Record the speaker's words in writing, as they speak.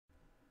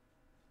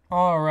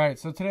Alright,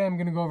 so today I'm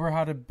going to go over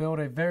how to build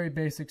a very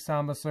basic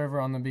Samba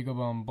server on the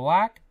Beaglebone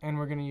Black, and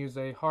we're going to use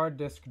a hard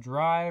disk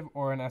drive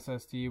or an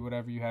SSD,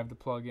 whatever you have to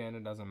plug in,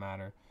 it doesn't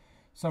matter.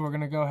 So we're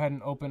going to go ahead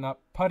and open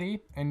up Putty,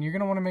 and you're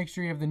going to want to make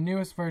sure you have the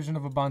newest version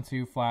of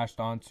Ubuntu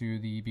flashed onto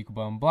the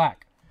Beaglebone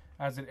Black,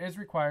 as it is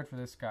required for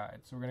this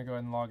guide. So we're going to go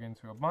ahead and log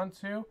into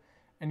Ubuntu,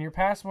 and your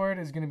password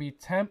is going to be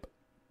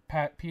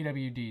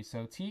temppwd,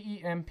 so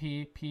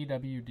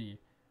TEMP-PWD.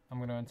 I'm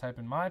going to type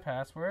in my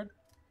password.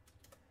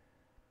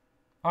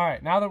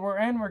 Alright, now that we're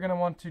in, we're going to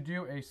want to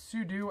do a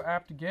sudo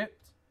apt-get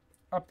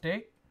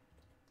update.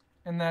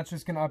 And that's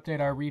just going to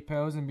update our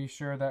repos and be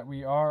sure that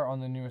we are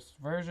on the newest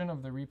version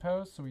of the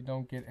repos so we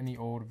don't get any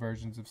old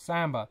versions of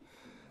Samba.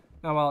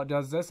 Now while it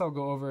does this, I'll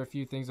go over a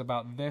few things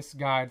about this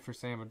guide for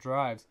Samba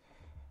drives.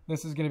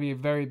 This is going to be a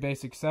very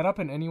basic setup,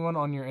 and anyone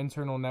on your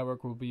internal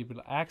network will be able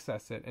to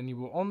access it, and you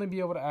will only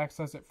be able to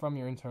access it from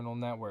your internal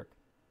network.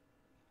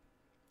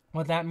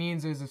 What that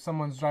means is if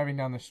someone's driving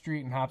down the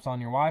street and hops on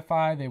your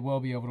Wi-Fi, they will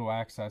be able to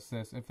access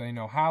this if they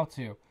know how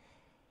to.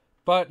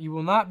 But you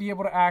will not be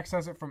able to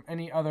access it from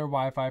any other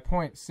Wi-Fi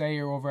point. Say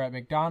you're over at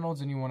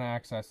McDonald's and you want to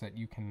access it.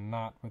 You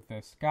cannot with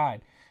this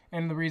guide.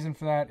 And the reason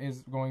for that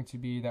is going to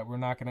be that we're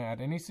not going to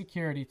add any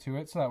security to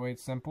it, so that way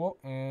it's simple.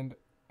 And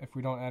if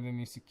we don't add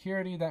any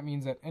security, that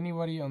means that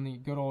anybody on the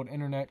good old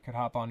internet could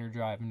hop on your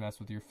drive and mess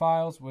with your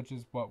files, which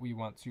is what we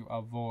want to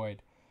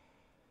avoid.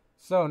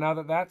 So now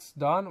that that's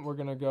done, we're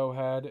going to go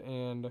ahead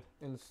and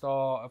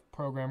install a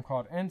program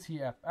called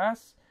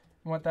NTFS.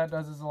 And what that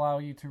does is allow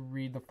you to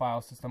read the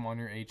file system on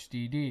your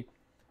HDD.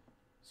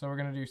 So we're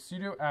going to do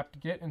sudo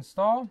apt-get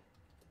install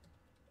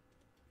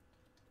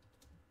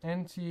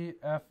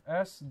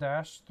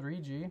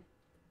NTFS-3G.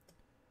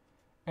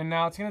 And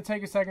now it's going to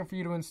take a second for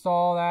you to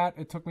install that.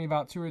 It took me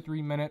about 2 or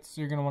 3 minutes, so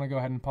you're going to want to go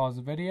ahead and pause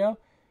the video.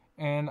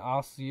 And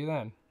I'll see you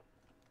then.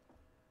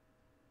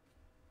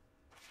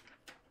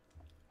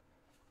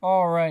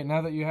 Alright,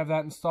 now that you have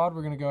that installed,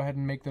 we're going to go ahead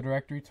and make the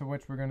directory to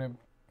which we're going to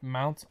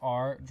mount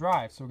our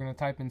drive. So we're going to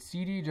type in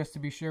cd just to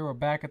be sure we're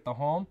back at the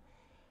home.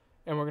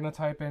 And we're going to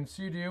type in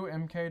sudo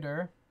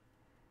mkdir.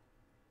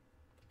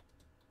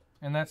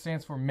 And that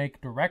stands for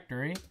make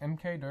directory,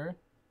 mkdir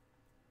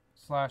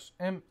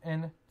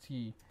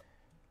 /mnt.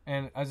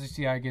 And as you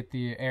see, I get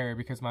the error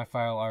because my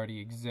file already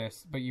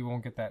exists, but you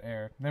won't get that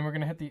error. Then we're going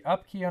to hit the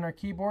up key on our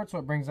keyboard so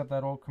it brings up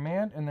that old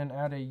command, and then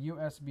add a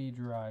USB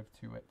drive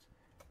to it.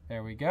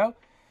 There we go.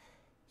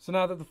 So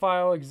now that the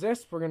file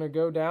exists, we're going to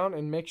go down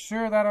and make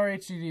sure that our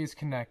HDD is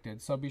connected.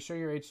 So be sure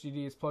your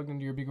HDD is plugged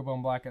into your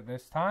Beaglebone Black at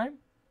this time.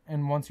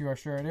 And once you are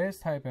sure it is,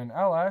 type in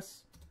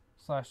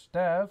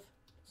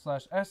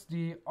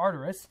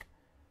ls/dev/sd-arterisk,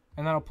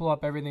 and that'll pull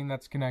up everything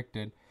that's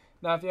connected.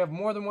 Now if you have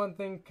more than one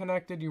thing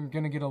connected, you're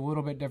going to get a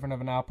little bit different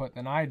of an output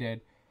than I did.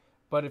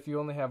 But if you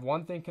only have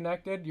one thing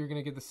connected, you're going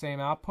to get the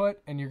same output,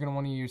 and you're going to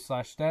want to use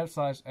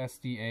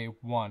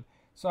 /dev/sda1.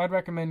 So I'd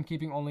recommend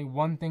keeping only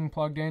one thing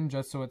plugged in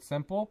just so it's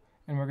simple.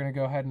 And we're going to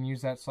go ahead and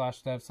use that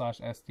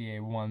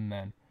 /dev/sda1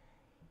 then.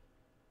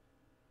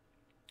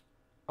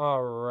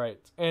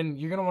 Alright, and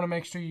you're going to want to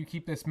make sure you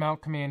keep this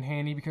mount command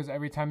handy because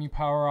every time you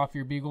power off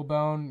your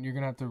Beaglebone, you're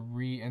going to have to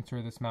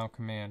re-enter this mount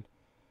command.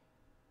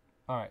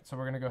 Alright, so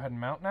we're going to go ahead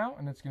and mount now,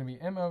 and it's going to be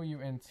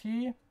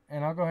MOUNT,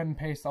 and I'll go ahead and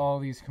paste all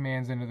of these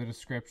commands into the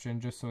description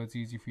just so it's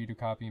easy for you to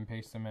copy and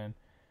paste them in.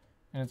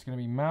 And it's going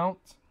to be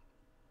mount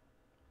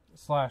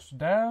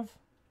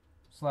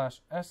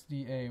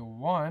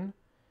 /dev/sda1.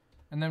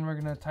 And then we're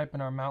going to type in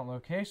our mount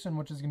location,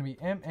 which is going to be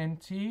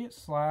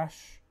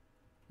mnt/,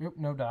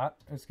 no dot.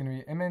 It's going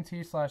to be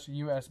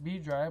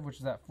mnt/USB drive, which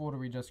is that folder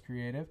we just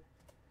created.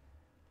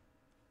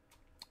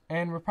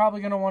 And we're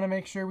probably going to want to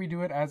make sure we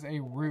do it as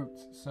a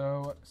root.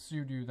 So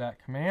sudo that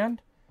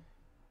command.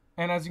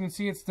 And as you can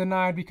see, it's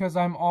denied because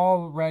I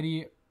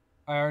already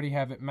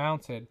have it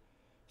mounted.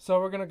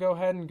 So we're going to go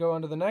ahead and go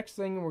on to the next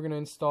thing, and we're going to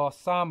install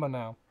Samba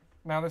now.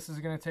 Now this is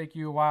going to take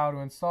you a while to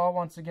install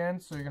once again,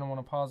 so you're going to want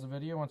to pause the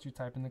video once you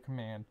type in the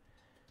command.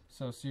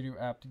 So sudo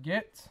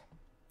apt-get,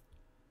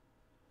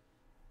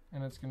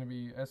 and it's going to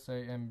be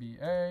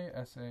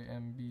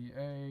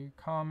samba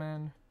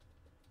common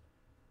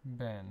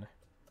ben.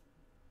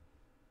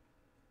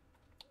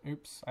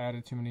 Oops, I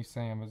added too many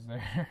Sambas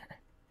there.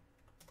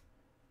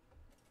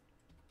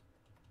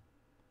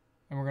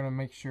 And we're going to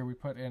make sure we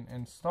put in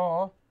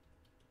install.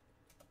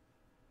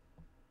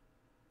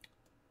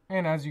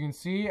 And as you can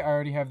see, I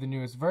already have the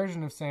newest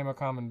version of Samba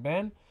Common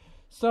Ben.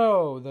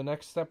 So the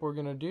next step we're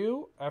going to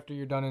do after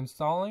you're done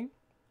installing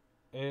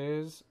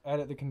is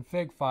edit the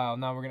config file.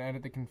 Now we're going to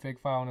edit the config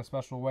file in a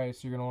special way,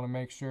 so you're going to want to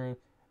make sure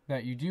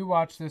that you do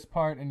watch this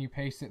part and you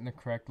paste it in the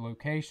correct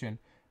location.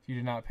 If you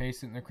do not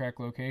paste it in the correct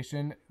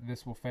location,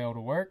 this will fail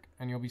to work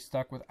and you'll be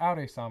stuck without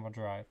a Samba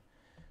drive.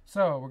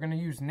 So we're going to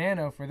use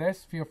Nano for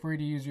this. Feel free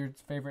to use your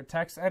favorite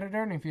text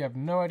editor, and if you have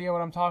no idea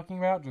what I'm talking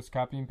about, just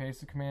copy and paste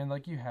the command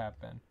like you have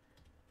been.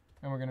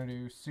 And we're going to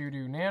do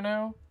sudo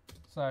nano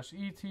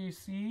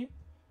 /etc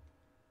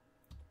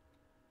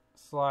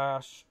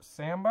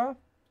 /samba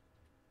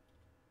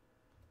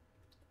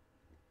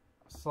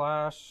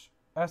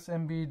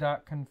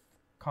 /smb.config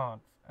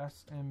smb.conf,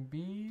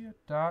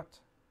 smb.conf,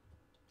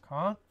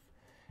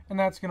 and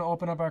that's going to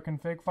open up our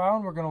config file,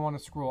 and we're going to want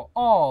to scroll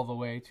all the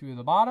way to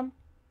the bottom.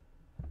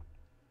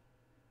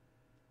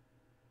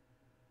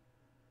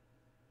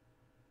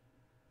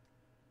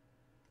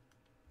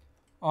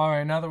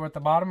 Alright, now that we're at the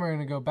bottom, we're going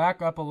to go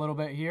back up a little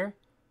bit here,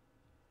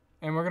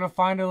 and we're going to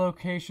find a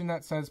location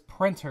that says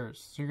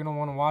printers. So you're going to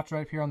want to watch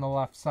right here on the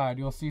left side.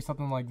 You'll see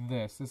something like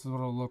this. This is what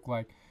it'll look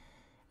like.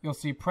 You'll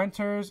see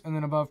printers, and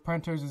then above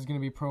printers is going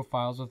to be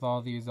profiles with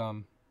all these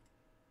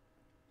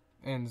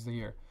ends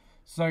here.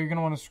 So you're going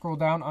to want to scroll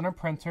down under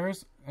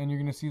printers, and you're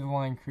going to see the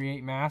line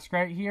create mask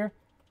right here.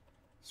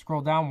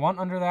 Scroll down one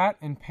under that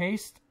and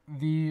paste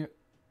the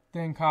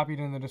thing copied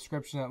in the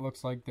description that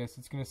looks like this.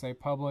 It's going to say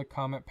public,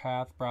 comment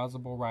path,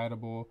 browsable,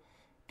 writable,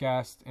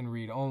 guest, and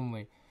read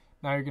only.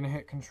 Now you're going to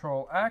hit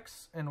Control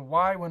X and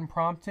Y when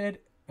prompted,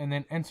 and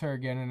then enter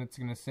again, and it's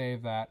going to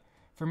save that.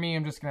 For me,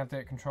 I'm just going to have to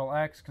hit Control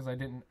X because I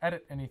didn't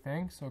edit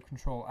anything, so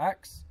Control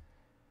X.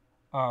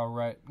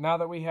 Alright, now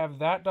that we have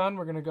that done,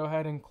 we're going to go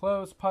ahead and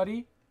close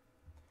Putty.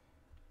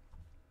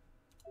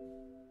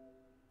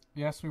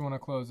 Yes, we want to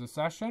close the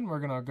session. We're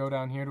going to go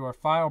down here to our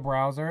file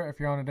browser. If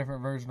you're on a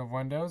different version of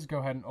Windows, go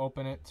ahead and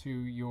open it to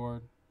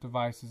your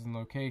devices and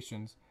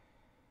locations.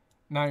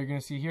 Now you're going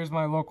to see here's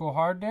my local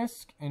hard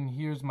disk and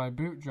here's my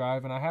boot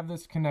drive, and I have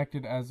this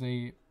connected as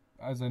a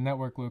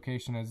network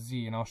location as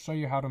Z, and I'll show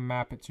you how to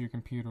map it to your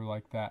computer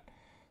like that.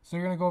 So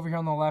you're going to go over here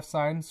on the left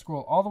side and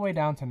scroll all the way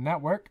down to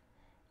network.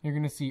 You're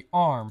going to see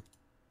ARM.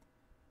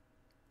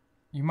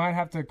 You might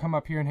have to come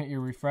up here and hit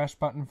your refresh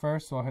button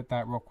first, so I'll hit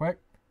that real quick.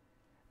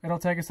 It'll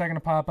take a second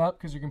to pop up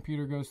because your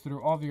computer goes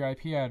through all of your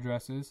IP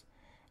addresses.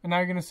 And now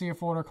you're going to see a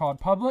folder called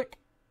public.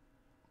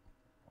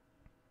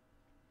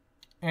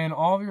 And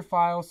all of your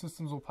file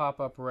systems will pop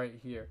up right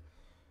here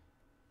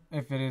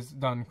if it is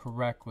done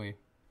correctly.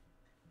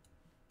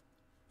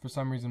 For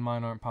some reason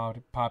mine aren't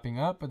popping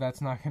up, but that's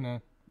not going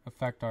to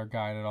affect our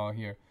guide at all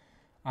here.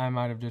 It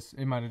might have just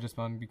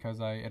been because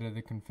I edited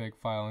the config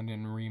file and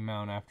didn't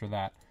remount after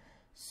that.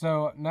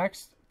 So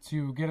next,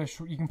 to get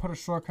you can put a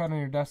shortcut on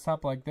your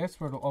desktop like this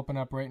where it'll open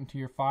up right into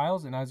your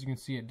files, and as you can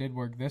see it did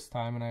work this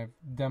time, and I have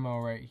demo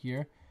right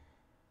here.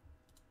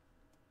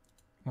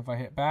 If I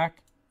hit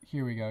back,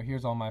 here we go,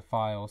 here's all my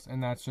files,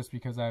 and that's just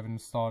because I have it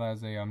installed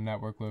as a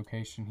network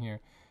location here.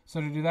 So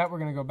to do that, we're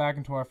going to go back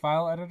into our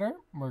file editor.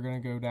 We're going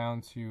to go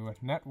down to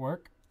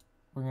network.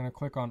 We're going to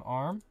click on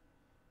ARM.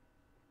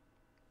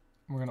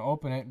 We're going to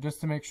open it just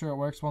to make sure it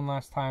works one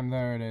last time.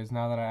 There it is.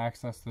 Now that I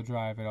access the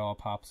drive, it all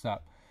pops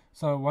up.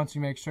 So once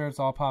you make sure it's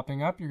all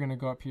popping up, you're going to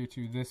go up here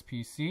to this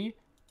PC,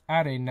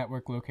 add a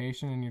network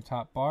location in your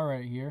top bar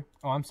right here.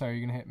 Oh, I'm sorry,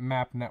 you're going to hit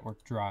map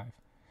network drive.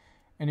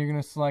 And you're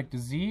going to select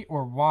Z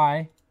or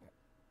Y.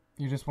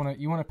 You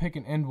want to pick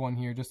an end one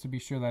here just to be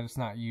sure that it's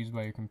not used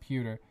by your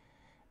computer.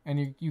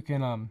 And you're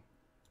going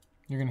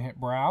to hit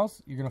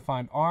browse. You're going to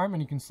find ARM,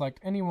 and you can select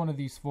any one of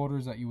these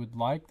folders that you would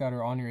like that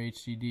are on your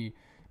HDD.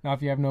 Now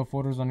if you have no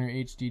folders on your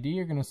HDD,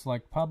 you're going to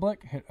select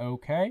public, hit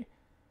OK.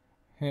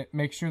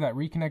 Make sure that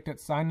reconnected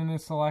sign-in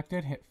is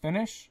selected, hit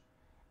finish,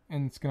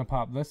 and it's going to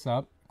pop this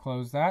up.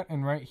 Close that,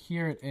 and right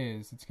here it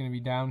is. It's going to be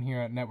down here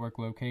at network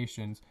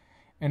locations.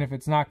 And if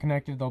it's not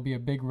connected, there'll be a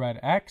big red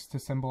X to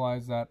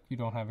symbolize that you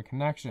don't have a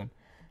connection.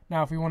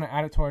 Now if we want to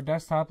add it to our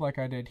desktop like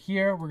I did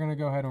here, we're going to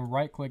go ahead and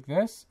right-click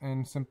this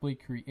and simply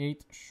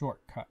create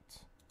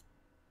shortcut.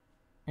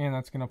 And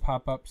that's going to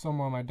pop up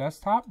somewhere on my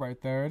desktop. Right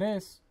there it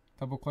is.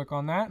 Double click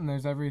on that and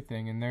there's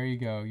everything, and there you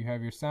go. You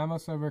have your Samba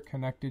server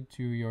connected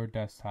to your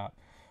desktop.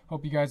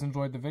 Hope you guys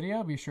enjoyed the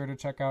video. Be sure to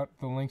check out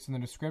the links in the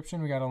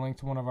description. We got a link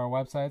to one of our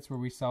websites where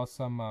we sell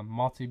some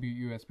multi-boot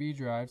USB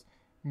drives.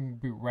 You can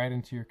boot right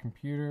into your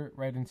computer,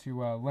 right into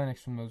Linux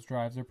from those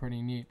drives. They're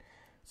pretty neat.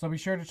 So be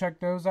sure to check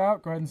those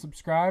out. Go ahead and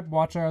subscribe,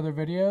 watch our other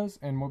videos,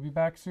 and we'll be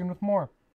back soon with more.